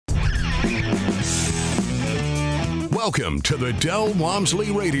Welcome to the Del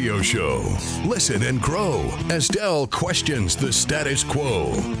Walmsley Radio Show. Listen and grow as Del questions the status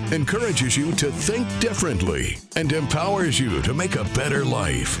quo, encourages you to think differently, and empowers you to make a better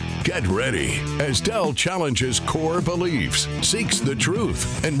life. Get ready as Del challenges core beliefs, seeks the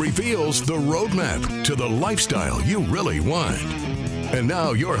truth, and reveals the roadmap to the lifestyle you really want. And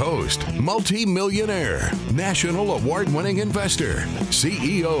now your host, multi-millionaire, national award-winning investor,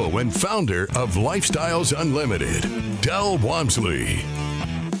 CEO and founder of Lifestyles Unlimited, Del Walmsley.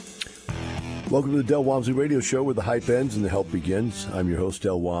 Welcome to the Del Walmsley Radio Show, where the hype ends and the help begins. I'm your host,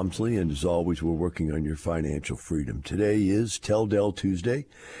 Del Walmsley, and as always, we're working on your financial freedom. Today is Tell Del Tuesday,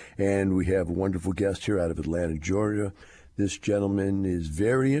 and we have a wonderful guest here out of Atlanta, Georgia. This gentleman is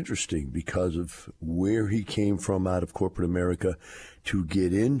very interesting because of where he came from out of corporate America to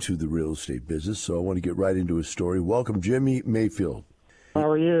get into the real estate business. So I want to get right into his story. Welcome, Jimmy Mayfield. How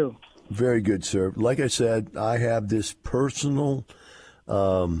are you? Very good, sir. Like I said, I have this personal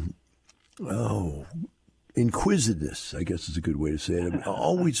inquisitiveness, I guess is a good way to say it. I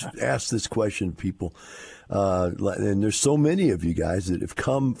always ask this question of people, and there's so many of you guys that have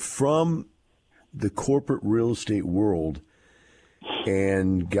come from the corporate real estate world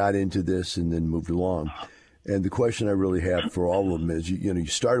and got into this and then moved along. And the question I really have for all of them is, you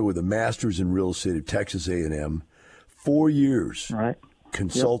started with a master's in real estate at Texas A&M, 4 years, right?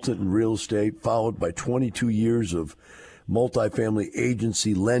 Consultant in real estate, followed by 22 years of multifamily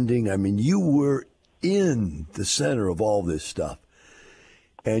agency lending. I mean, you were in the center of all this stuff,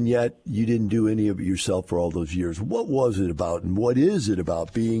 and yet you didn't do any of it yourself for all those years. What was it about, and what is it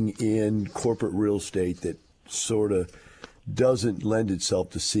about being in corporate real estate that sort of doesn't lend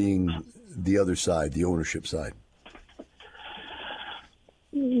itself to seeing the other side, the ownership side?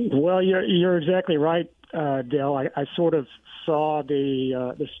 Well, you're exactly right, Del. I sort of saw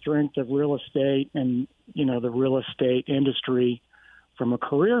the strength of real estate and the real estate industry from a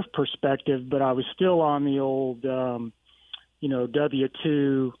career perspective, but I was still on the old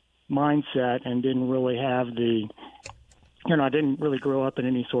W-2 mindset and didn't really have I didn't really grow up in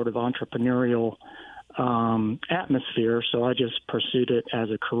any sort of entrepreneurial atmosphere, so I just pursued it as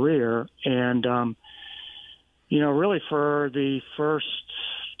a career. And, really for the first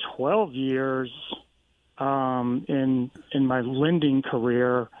 12 years in my lending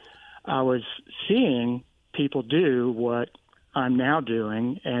career, I was seeing people do what I'm now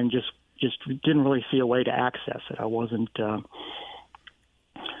doing and just didn't really see a way to access it. I wasn't as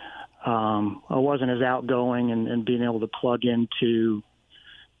outgoing and being able to plug into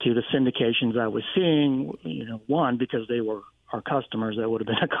the syndications I was seeing, one, because they were our customers, that would have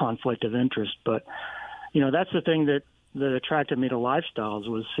been a conflict of interest. But, that's the thing that attracted me to Lifestyles,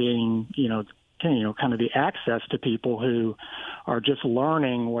 was seeing, kind of the access to people who are just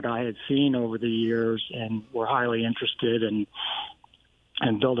learning what I had seen over the years and were highly interested in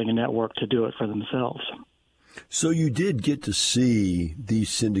building a network to do it for themselves. So you did get to see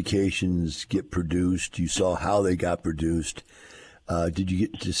these syndications get produced. You saw how they got produced. Did you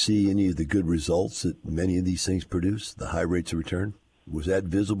get to see any of the good results that many of these things produce, the high rates of return? Was that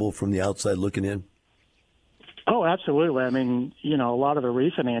visible from the outside looking in? Oh, absolutely. I mean, a lot of the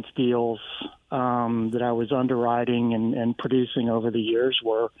refinance deals that I was underwriting and producing over the years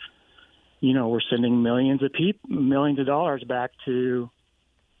were sending millions of dollars back to,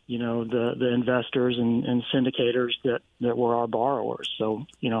 the investors and syndicators that were our borrowers. So,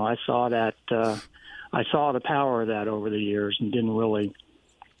 I saw that. I saw the power of that over the years and didn't really,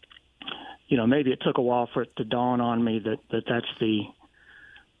 maybe it took a while for it to dawn on me that that's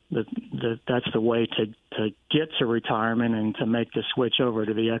the way to get to retirement and to make the switch over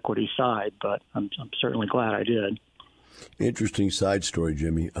to the equity side. But I'm certainly glad I did. Interesting side story,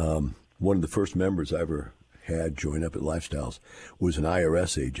 Jimmy. One of the first members I ever had join up at Lifestyles was an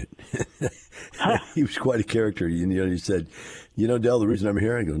IRS agent. He was quite a character. He said, Del, the reason I'm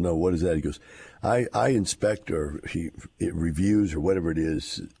here, I go, no, what is that? He goes, I inspect it reviews or whatever it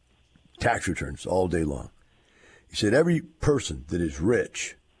is, tax returns all day long. He said, every person that is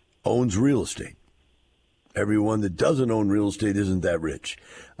rich owns real estate. Everyone that doesn't own real estate isn't that rich.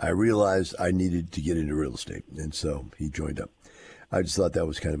 I realized I needed to get into real estate, and so he joined up. I just thought that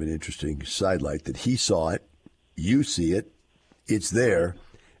was kind of an interesting sidelight that he saw it, you see it, it's there,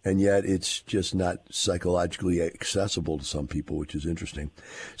 and yet it's just not psychologically accessible to some people, which is interesting.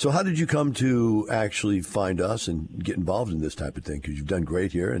 So how did you come to actually find us and get involved in this type of thing? Because you've done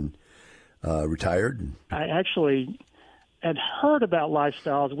great here and retired. I actually had heard about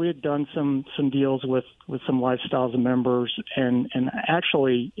Lifestyles. We had done some deals with some Lifestyles members, and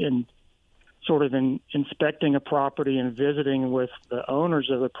actually in inspecting a property and visiting with the owners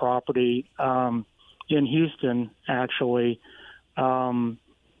of the property, in Houston, actually, who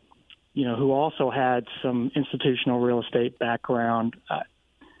also had some institutional real estate background.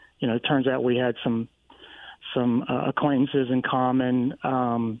 It turns out we had some acquaintances in common,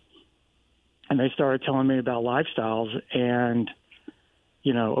 and they started telling me about lifestyles. And,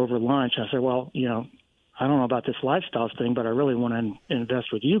 over lunch, I said, well, I don't know about this lifestyles thing, but I really want to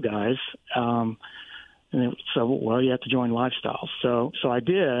invest with you guys. And so, well, you have to join Lifestyles. So I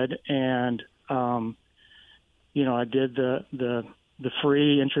did, and I did the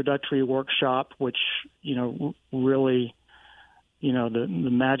free introductory workshop, which really, the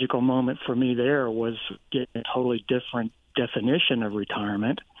magical moment for me there was getting a totally different definition of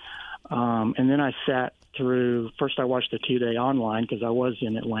retirement. And then I sat through. First, I watched the 2-day online because I was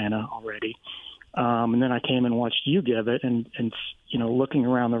in Atlanta already. And then I came and watched you give it, and looking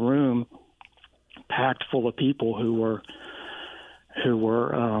around the room, packed full of people who were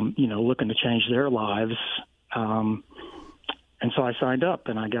looking to change their lives. And so I signed up,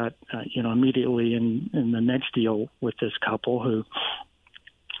 and I got immediately in the next deal with this couple who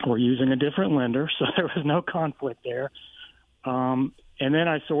were using a different lender, so there was no conflict there. And then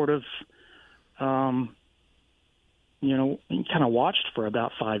I sort of kind of watched for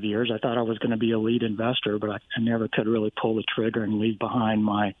about 5 years. I thought I was going to be a lead investor, but I never could really pull the trigger and leave behind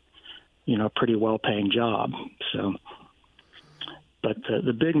my, pretty well-paying job. So, but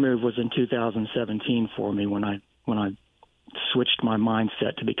the big move was in 2017 for me when I switched my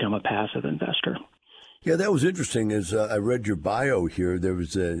mindset to become a passive investor. Yeah, that was interesting. As I read your bio here, there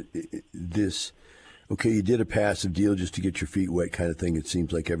was you did a passive deal just to get your feet wet kind of thing. It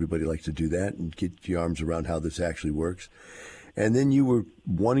seems like everybody likes to do that and get your arms around how this actually works. And then you were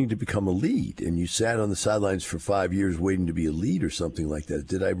wanting to become a lead, and you sat on the sidelines for 5 years waiting to be a lead or something like that.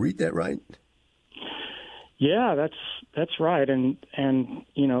 Did I read that right? Yeah, that's right. And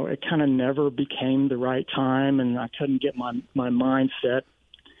it kind of never became the right time, and I couldn't get my mindset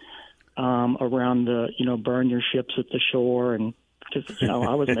around the, burn your ships at the shore. And because,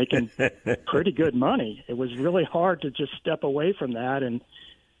 I was making pretty good money. It was really hard to just step away from that and,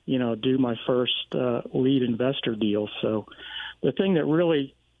 do my first lead investor deal. So the thing that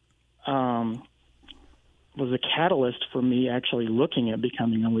really was a catalyst for me actually looking at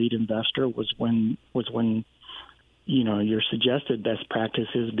becoming a lead investor was when your suggested best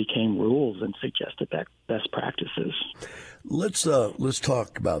practices became rules and suggested best practices. Let's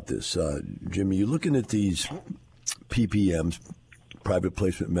talk about this, Jimmy. You're looking at these PPMs, private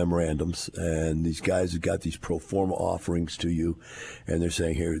placement memorandums, and these guys have got these pro forma offerings to you, and they're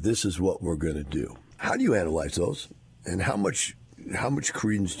saying, here, this is what we're going to do. How do you analyze those, and how much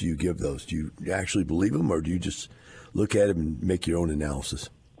credence do you give those? Do you actually believe them, or do you just look at them and make your own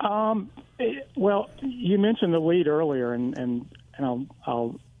analysis? Well, you mentioned the lead earlier, and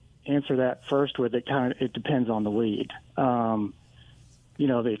I'll answer that first with it. It depends on the lead.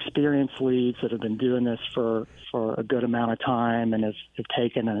 The experienced leads that have been doing this for a good amount of time and have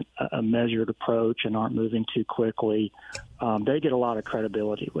taken a measured approach and aren't moving too quickly, they get a lot of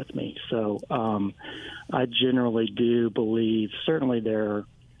credibility with me. So I generally do believe certainly their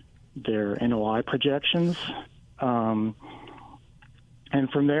NOI projections. And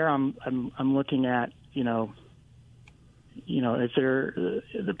from there, I'm looking at, if they're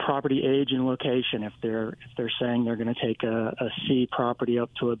the property age and location, if they're saying they're going to take a C property up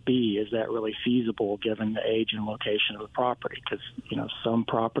to a B, is that really feasible given the age and location of the property? Because, some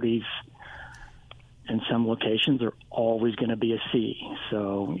properties in some locations are always going to be a C.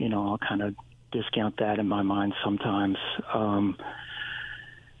 So, I'll kind of discount that in my mind sometimes.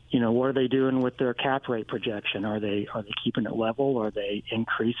 What are they doing with their cap rate projection? Are they keeping it level? Are they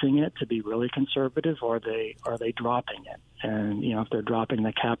increasing it to be really conservative? Or are they dropping it? And if they're dropping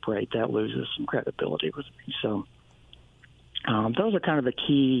the cap rate, that loses some credibility with me. So those are kind of the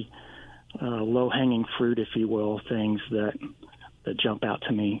key low-hanging fruit, if you will, things that jump out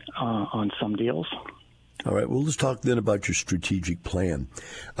to me on some deals. All right. Well, let's talk then about your strategic plan.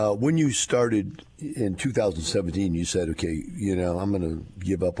 When you started in 2017, you said, okay, I'm going to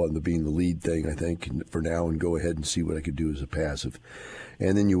give up on being the lead thing, I think, for now and go ahead and see what I could do as a passive.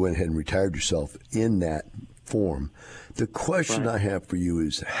 And then you went ahead and retired yourself in that form. The question I have for you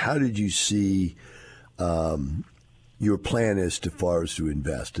is, how did you see your plan as far as to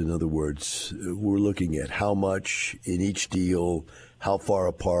invest? In other words, we're looking at how much in each deal, how far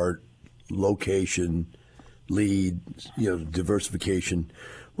apart, location, lead, diversification.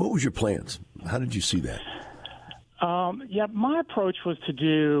 What was your plans? How did you see that? My approach was to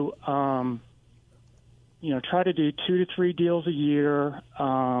do, try to do 2 to 3 deals a year,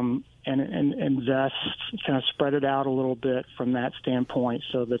 and invest, kind of spread it out a little bit from that standpoint,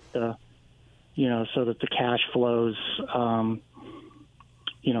 so that the so that the cash flows,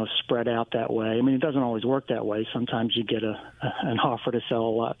 spread out that way. I mean, it doesn't always work that way. Sometimes you get an offer to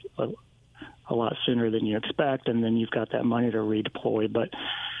sell a lot sooner than you expect, and then you've got that money to redeploy. But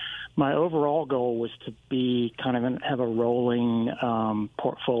my overall goal was to be have a rolling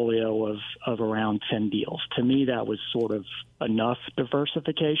portfolio of around 10 deals. To me, that was sort of enough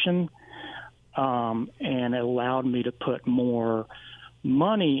diversification, and it allowed me to put more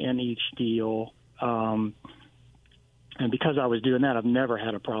money in each deal. And because I was doing that, I've never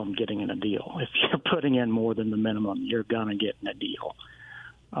had a problem getting in a deal. If you're putting in more than the minimum, you're gonna get in a deal.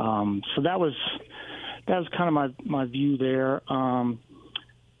 So that was kind of my view there. I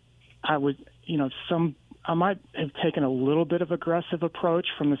might have taken a little bit of aggressive approach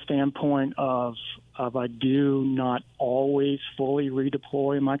from the standpoint of I do not always fully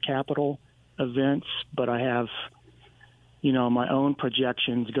redeploy my capital events, but I have, my own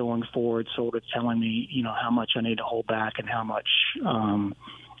projections going forward sort of telling me, how much I need to hold back and how much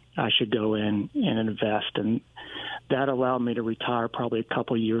I should go in and invest. And that allowed me to retire probably a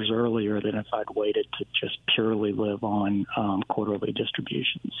couple of years earlier than if I'd waited to just purely live on quarterly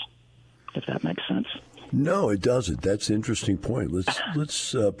distributions, if that makes sense. No, it doesn't. That's an interesting point.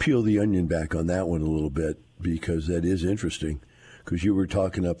 Let's peel the onion back on that one a little bit, because that is interesting. Because you were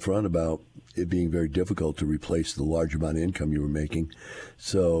talking up front about it being very difficult to replace the large amount of income you were making.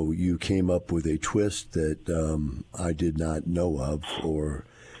 So you came up with a twist that I did not know of, or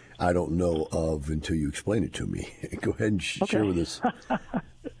I don't know of until you explain it to me. Go ahead and share with us.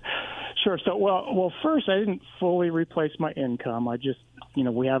 Sure. So, well, first, I didn't fully replace my income. I just,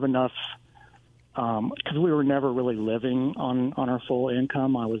 we have enough, because we were never really living on our full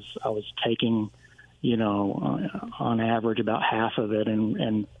income. I was taking, on average about half of it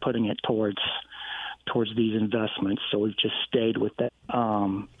and putting it towards these investments. So we've just stayed with that.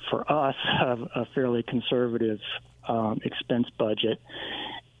 For us, have a fairly conservative expense budget.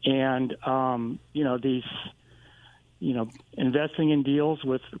 And, these, investing in deals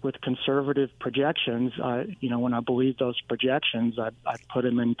with conservative projections, when I believe those projections, I put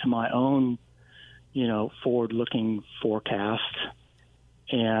them into my own, forward-looking forecast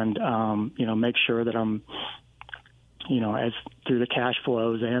and, make sure that I'm, as through the cash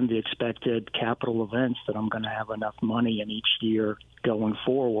flows and the expected capital events, that I'm going to have enough money in each year going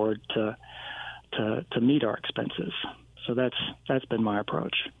forward to meet our expenses. So that's been my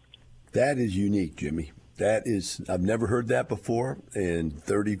approach. That is unique, Jimmy. I've never heard that before in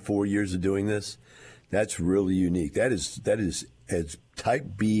 34 years of doing this. That's really unique. That is as type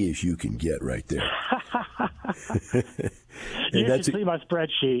B as you can get right there. You can see my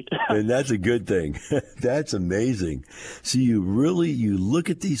spreadsheet. And that's a good thing. That's amazing. So you look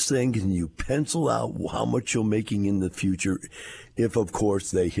at these things and you pencil out how much you're making in the future, if, of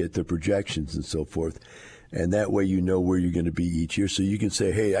course, they hit the projections and so forth. And that way you know where you're going to be each year. So you can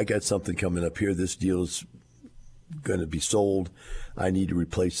say, hey, I got something coming up here. This deal's going to be sold. I need to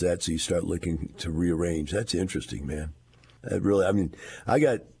replace that. So you start looking to rearrange. That's interesting, man. I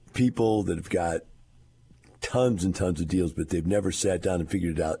got people that have got tons and tons of deals, but they've never sat down and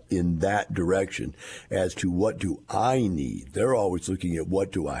figured it out in that direction as to what do I need. They're always looking at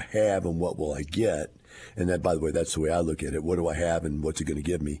what do I have and what will I get. And that, by the way, that's the way I look at it. What do I have and what's it going to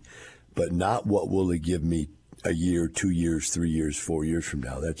give me? But not what will it give me a year, 2 years, 3 years, 4 years from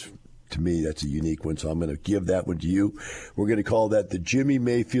now. To me, that's a unique one. So I'm going to give that one to you. We're going to call that the Jimmy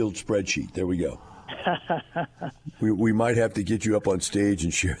Mayfield spreadsheet. There we go. We might have to get you up on stage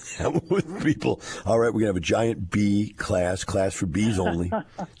and share that with people. All right, we're going to have a giant B class for Bs only.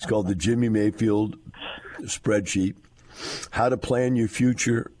 It's called the Jimmy Mayfield spreadsheet. How to plan your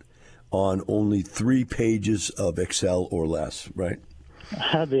future on only 3 pages of Excel or less, right?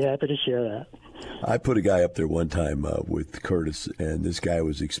 I'd be happy to share that. I put a guy up there one time with Curtis, and this guy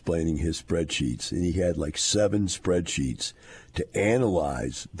was explaining his spreadsheets, and he had like 7 spreadsheets to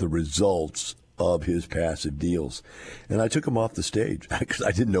analyze the results of his passive deals. And I took him off the stage because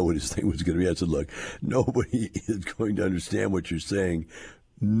I didn't know what his thing was going to be. I said, look, nobody is going to understand what you're saying,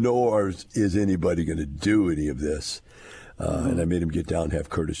 nor is anybody going to do any of this. And I made him get down and have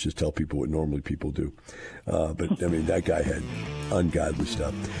Curtis just tell people what normally people do. But, I mean, that guy had ungodly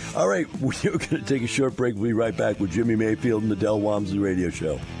stuff. All right, we're going to take a short break. We'll be right back with Jimmy Mayfield and the Del Walmsley Radio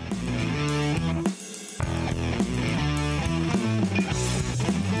Show.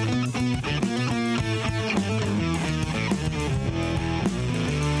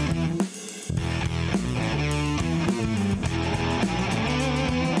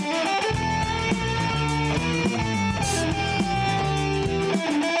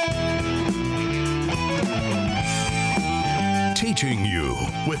 Teaching you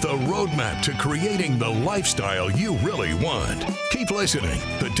with with a roadmap to creating the lifestyle you really want. Keep listening.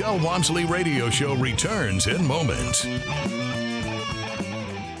 The Del Walmsley Radio Show returns in moments.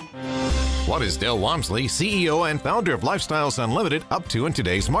 What is Del Walmsley, CEO and founder of Lifestyles Unlimited, up to in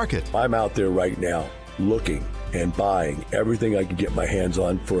today's market? I'm out there right now looking and buying everything I can get my hands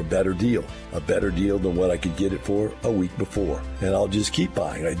on for a better deal than what I could get it for a week before. And I'll just keep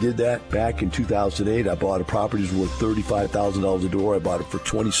buying. I did that back in 2008. I bought a property that was worth $35,000 a door. I bought it for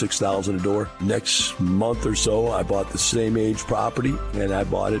 $26,000 a door. Next month or so, I bought the same age property, and I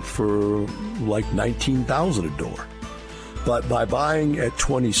bought it for like $19,000 a door. But by buying at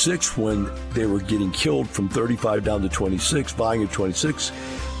 26 when they were getting killed from 35 down to 26, buying at 26,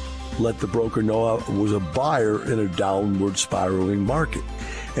 let the broker know I was a buyer in a downward spiraling market.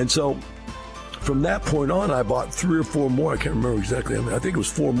 And so from that point on, I bought 3 or 4 more. I can't remember exactly. I think it was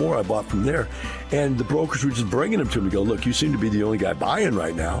 4 more I bought from there. And the brokers were just bringing them to me, go, look, you seem to be the only guy buying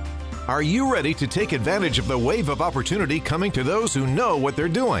right now. Are you ready to take advantage of the wave of opportunity coming to those who know what they're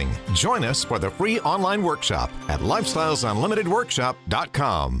doing? Join us for the free online workshop at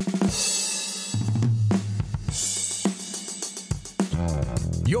lifestylesunlimitedworkshop.com.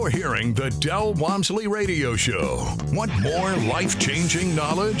 You're hearing the Del Walmsley Radio Show. Want more life-changing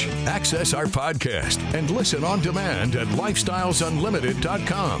knowledge? Access our podcast and listen on demand at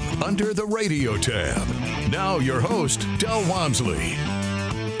lifestylesunlimited.com under the radio tab. Now your host, Del Walmsley.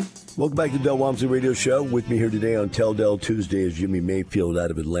 Welcome back to the Del Walmsley Radio Show. With me here today on Tell Del Tuesday is Jimmy Mayfield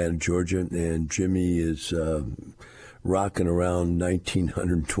out of Atlanta, Georgia. And Jimmy is rocking around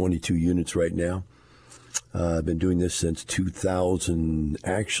 1,922 units right now. I've been doing this since 2000,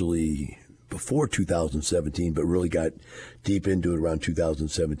 actually before 2017, but really got deep into it around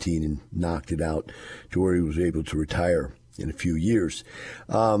 2017 and knocked it out to where he was able to retire in a few years.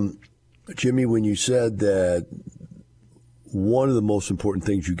 Jimmy, when you said that one of the most important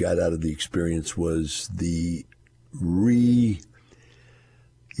things you got out of the experience was the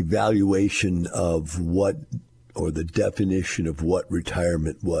re-evaluation of what, or the definition of what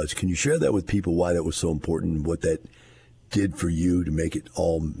retirement was. Can you share that with people, why that was so important and what that did for you to make it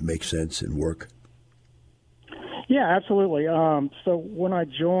all make sense and work? Yeah, absolutely. So when I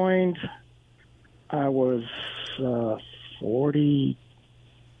joined, I was 42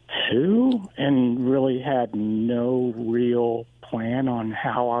 and really had no real plan on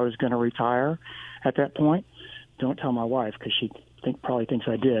how I was going to retire at that point. Don't tell my wife because she probably thinks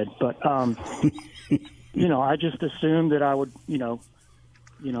I did. But, I just assumed that I would, in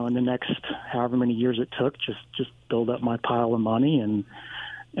the next however many years it took, just build up my pile of money and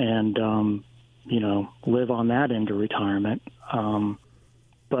live on that into retirement.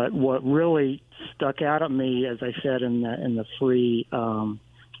 But what really stuck out at me, as I said in the free,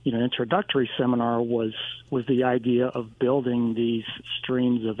 introductory seminar, was the idea of building these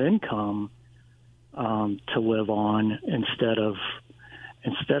streams of income to live on instead of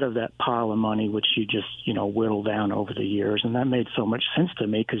that pile of money which you just whittle down over the years. And that made so much sense to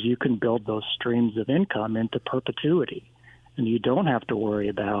me because you can build those streams of income into perpetuity, and you don't have to worry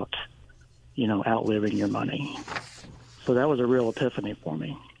about outliving your money. So that was a real epiphany for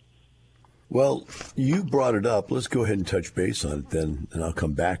me. Well, you brought it up. Let's go ahead and touch base on it then, and I'll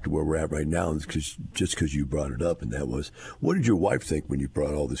come back to where we're at right now just because you brought it up, and that was, what did your wife think when you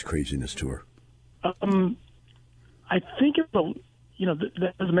brought all this craziness to her? I think that was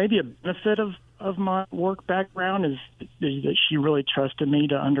maybe a benefit of my work background is that she really trusted me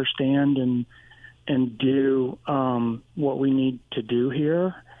to understand and do what we need to do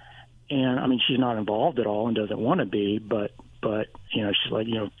here. And I mean, she's not involved at all and doesn't want to be, but she's like,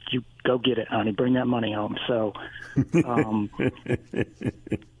 you go get it, honey, bring that money home. So, so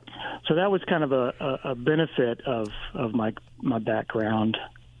that was kind of a benefit of my background.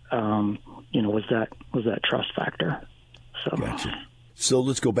 Was that trust factor. So. Gotcha. So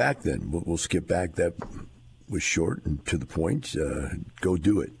let's go back then. We'll skip back. That was short and to the point. Go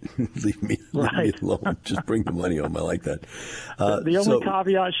do it. Leave me alone. Just bring the money home. I like that. The only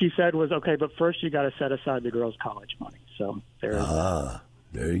caveat she said was, okay, but first you got to set aside the girls' college money. So there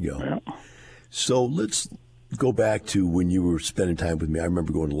you go. Yeah. So let's go back to when you were spending time with me. I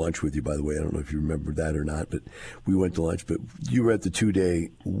remember going to lunch with you, by the way. I don't know if you remember that or not, but we went to lunch. But you were at the 2-day.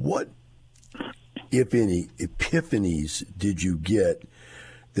 What, if any, epiphanies did you get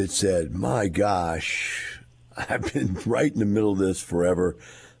that said, my gosh, I've been right in the middle of this forever.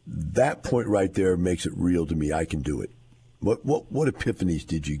 That point right there makes it real to me. I can do it. What epiphanies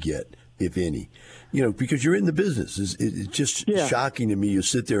did you get, if any? Because you're in the business. It's just shocking to me. You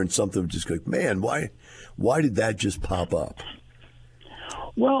sit there and something just like, man, why did that just pop up?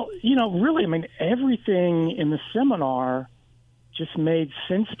 Well, really, I mean, everything in the seminar just made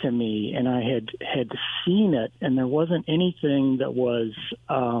sense to me, and I had seen it, and there wasn't anything that was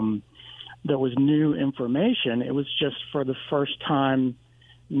new information. It was just for the first time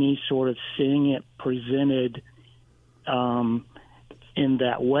me sort of seeing it presented in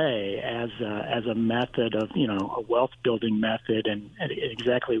that way as a method of, a wealth building method, and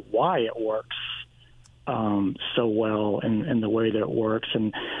exactly why it works so well and the way that it works,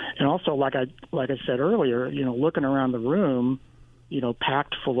 and also like I said earlier, looking around the room,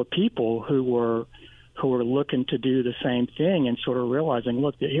 packed full of people who were looking to do the same thing, and sort of realizing,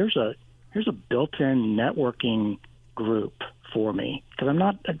 look, here's a built-in networking group for me, because I'm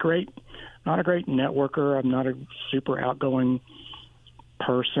not a great networker. I'm not a super outgoing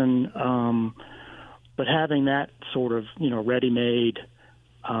person, but having that sort of ready-made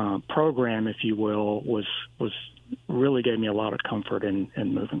program, if you will, was really gave me a lot of comfort in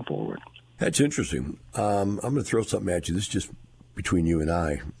moving forward. That's interesting. I'm going to throw something at you. This is just between you and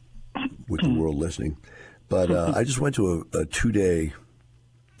I, with the world listening. But I just went to a 2-day,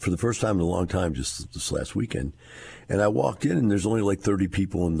 for the first time in a long time, just this last weekend. And I walked in, and there's only like 30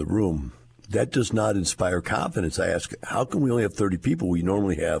 people in the room. That does not inspire confidence. I ask, how come we only have 30 people? We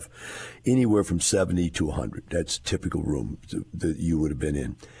normally have anywhere from 70 to 100. That's typical room that you would have been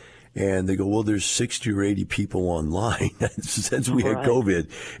in. And they go, well, there's 60 or 80 people online. Since we had COVID,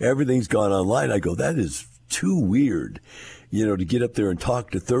 everything's gone online. I go, that is too weird, to get up there and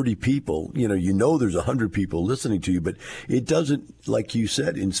talk to 30 people. There's 100 people listening to you, but it doesn't, like you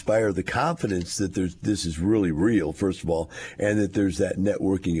said, inspire the confidence that this is really real, first of all, and that there's that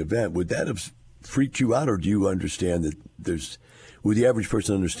networking event. Would that have freaked you out, or do you understand that would the average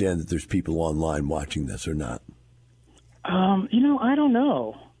person understand that there's people online watching this or not? I don't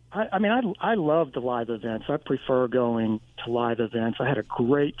know. I love the live events. I prefer going to live events. I had a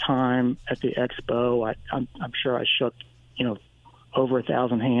great time at the expo. I'm sure I shook, over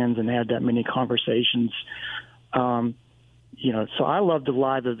 1,000 hands and had that many conversations. So I love the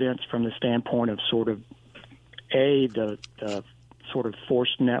live events from the standpoint of sort of the sort of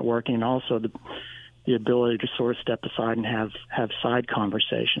forced networking, and also the ability to sort of step aside and have side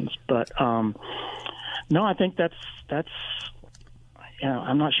conversations. But no, I think that's.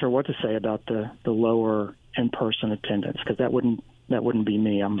 I'm not sure what to say about the lower in-person attendance, because that wouldn't be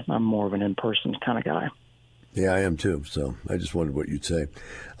me. I'm more of an in-person kind of guy. Yeah, I am too. So I just wondered what you'd say.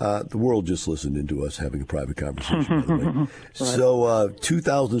 The world just listened into us having a private conversation, by the way. Right. So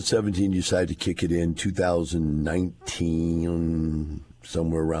 2017, you decided to kick it in. 2019,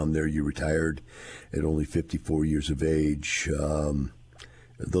 somewhere around there, you retired at only 54 years of age. Are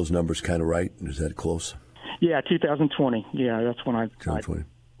those numbers kind of right? Is that close? Yeah, 2020. Yeah, that's when I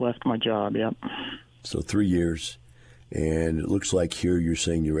left my job, yep. So 3 years. And it looks like here you're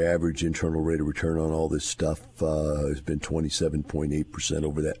saying your average internal rate of return on all this stuff has been 27.8%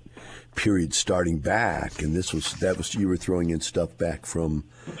 over that period starting back. And that was you were throwing in stuff back from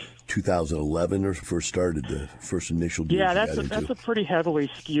 2011 or first started the first initial deal. Yeah, that's a pretty heavily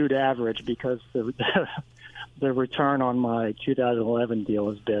skewed average, because the return on my 2011 deal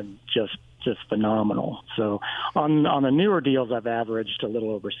has been just phenomenal. So on the newer deals, I've averaged a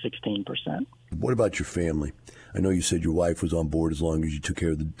little over 16%. What about your family? I know you said your wife was on board as long as you took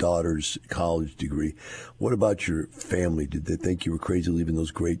care of the daughter's college degree. What about your family? Did they think you were crazy leaving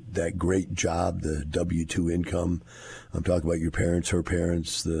that great job, the W-2 income? I'm talking about your parents, her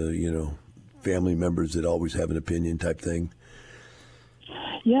parents, the family members that always have an opinion type thing.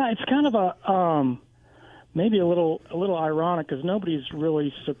 Yeah, it's kind of a maybe a little ironic, because nobody's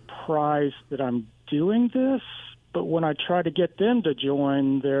really surprised that I'm doing this. But when I try to get them to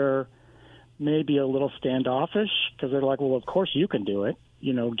join, they're maybe a little standoffish, because they're like, well, of course you can do it.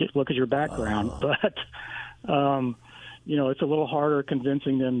 Look at your background. But, it's a little harder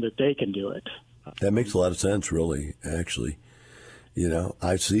convincing them that they can do it. That makes a lot of sense, really, actually.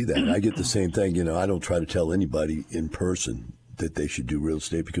 I see that. I get the same thing. I don't try to tell anybody in person that they should do real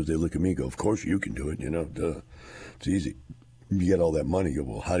estate, because they look at me and go, of course you can do it, duh. It's easy. You get all that money. You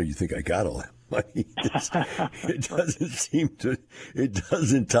go, well, how do you think I got all that money? It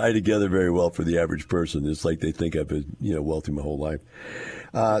doesn't tie together very well for the average person. It's like they think I've been, wealthy my whole life.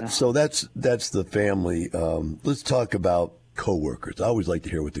 So that's the family. Let's talk about coworkers. I always like to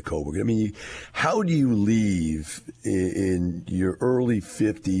hear what the coworkers. How do you leave in your early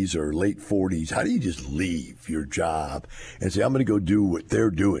 50s or late 40s? How do you just leave your job and say, I'm going to go do what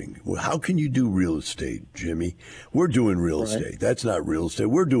they're doing? Well, how can you do real estate, Jimmy? We're doing real estate. That's not real estate.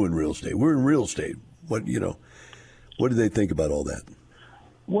 We're doing real estate. We're in real estate. What do they think about all that?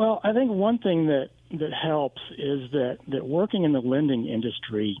 Well, I think one thing that helps is that working in the lending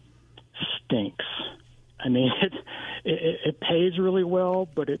industry stinks. I mean, it pays really well,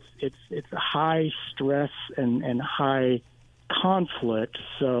 but it's a high stress and high conflict.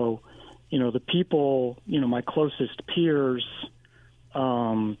 So, the people, my closest peers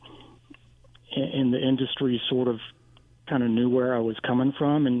in the industry sort of kind of knew where I was coming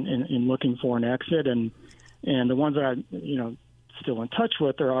from in looking for an exit, and the ones that I still in touch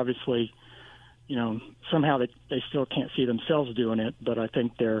with are obviously somehow they still can't see themselves doing it, but I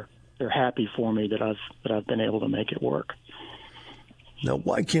think they're happy for me that I've been able to make it work. Now,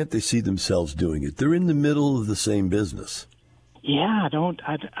 why can't they see themselves doing it? They're in the middle of the same business. Yeah, I don't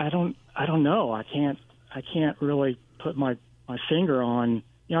know. I can't really put my finger on.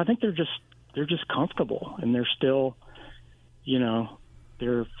 I think they're just comfortable, and they're still,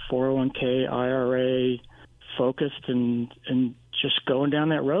 they're 401k, IRA focused, and just going down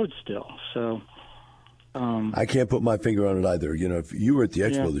that road still. So. I can't put my finger on it either. If you were at the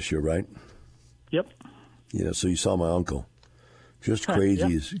expo this year, right? Yep. So you saw my uncle, just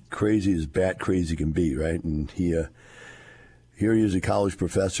crazy as bat crazy can be, right? And here he is, a college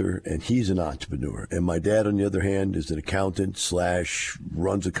professor, and he's an entrepreneur. And my dad, on the other hand, is an accountant /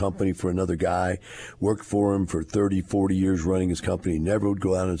 runs a company for another guy, worked for him for 30, 40 years running his company, never would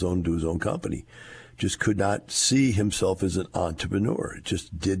go out on his own and do his own company. Just could not see himself as an entrepreneur. It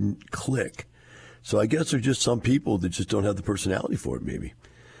just didn't click. So I guess there's just some people that just don't have the personality for it, maybe.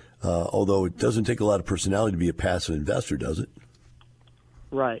 Although it doesn't take a lot of personality to be a passive investor, does it?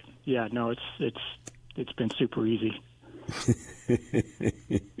 Right. Yeah. No. It's been super easy.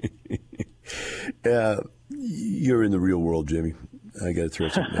 You're in the real world, Jimmy. I got to throw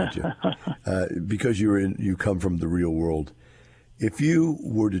something at you because you come from the real world. If you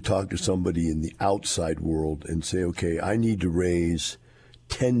were to talk to somebody in the outside world and say, "Okay, I need to raise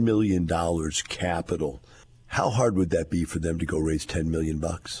 $10 million capital," how hard would that be for them to go raise $10 million?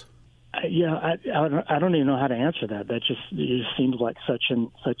 I don't even know how to answer that. It just seems like such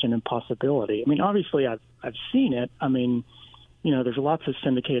an impossibility. I mean, obviously, I've seen it. I mean, there's lots of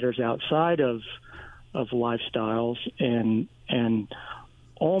syndicators outside of lifestyles, and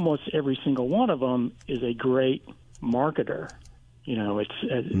almost every single one of them is a great marketer.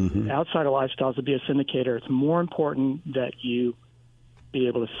 It's outside of lifestyles, to be a syndicator, it's more important that you be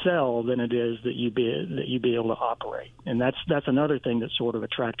able to sell than it is that you be able to operate. And that's another thing that sort of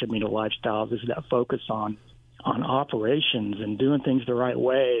attracted me to lifestyles, is that focus on operations and doing things the right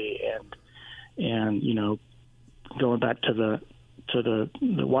way, and going back to the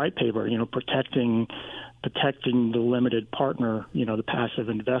white paper, protecting the limited partner, the passive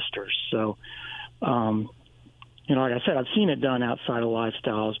investors. So like I said, I've seen it done outside of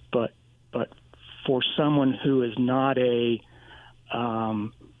lifestyles, but for someone who is not a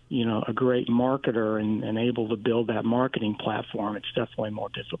great marketer and able to build that marketing platform, it's definitely more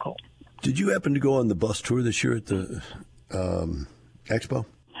difficult. Did you happen to go on the bus tour this year at the expo?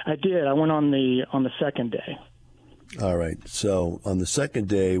 I did. I went on the second day. All right. So on the second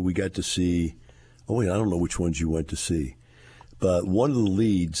day, we got to see. Oh wait, I don't know which ones you went to see, but one of the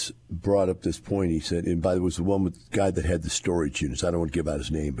leads brought up this point. He said, and by the way, it was the one with the guy that had the storage units. I don't want to give out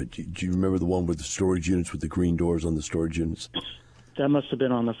his name, but do you remember the one with the storage units with the green doors on the storage units? That must have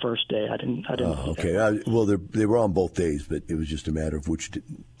been on the first day. I didn't. Okay. Well, they were on both days, but it was just a matter of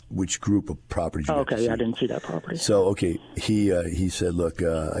which group of properties. Okay. I didn't see that property. So okay, he said, look,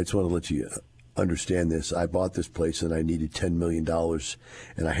 I just want to let you understand this. I bought this place and I needed $10 million,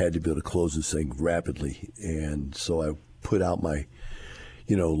 and I had to be able to close this thing rapidly, and so I put out my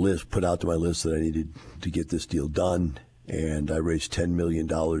list that I needed to get this deal done, and I raised $10 million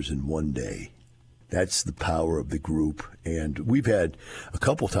in one day. That's the power of the group. And we've had a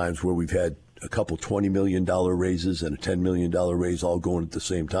couple times where we've had a couple $20 million raises and a $10 million raise all going at the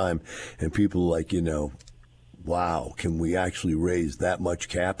same time. And people are like, wow, can we actually raise that much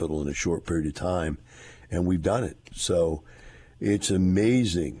capital in a short period of time? And we've done it. So it's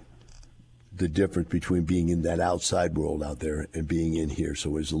amazing the difference between being in that outside world out there and being in here.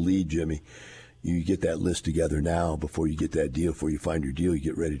 So as a lead, Jimmy, you get that list together now before you get that deal. Before you find your deal, you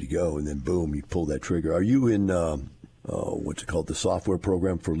get ready to go, and then boom, you pull that trigger. Are you in what's it called, the software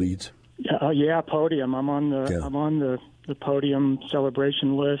program for leads? Yeah, Podium. I'm on the Podium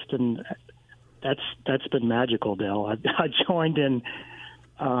celebration list, and that's been magical, Dale. I joined in.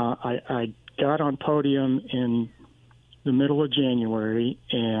 I got on Podium in the middle of January,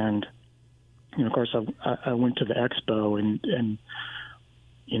 and of course I went to the expo, and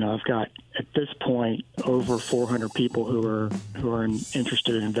I've got at this point over 400 people who are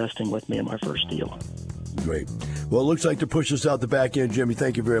interested in investing with me in my first deal. Great. Well, it looks like to push us out the back end, Jimmy.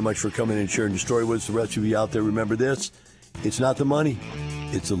 Thank you very much for coming in and sharing your story with us. The rest of you out there, remember this: it's not the money,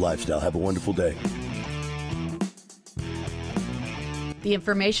 it's the lifestyle. Have a wonderful day. The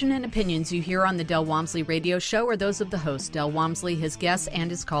information and opinions you hear on the Del Walmsley Radio Show are those of the host, Del Walmsley, his guests, and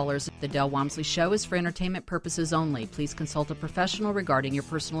his callers. The Del Walmsley Show is for entertainment purposes only. Please consult a professional regarding your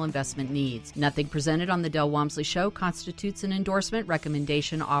personal investment needs. Nothing presented on the Del Walmsley Show constitutes an endorsement,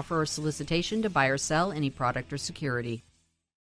 recommendation, offer, or solicitation to buy or sell any product or security.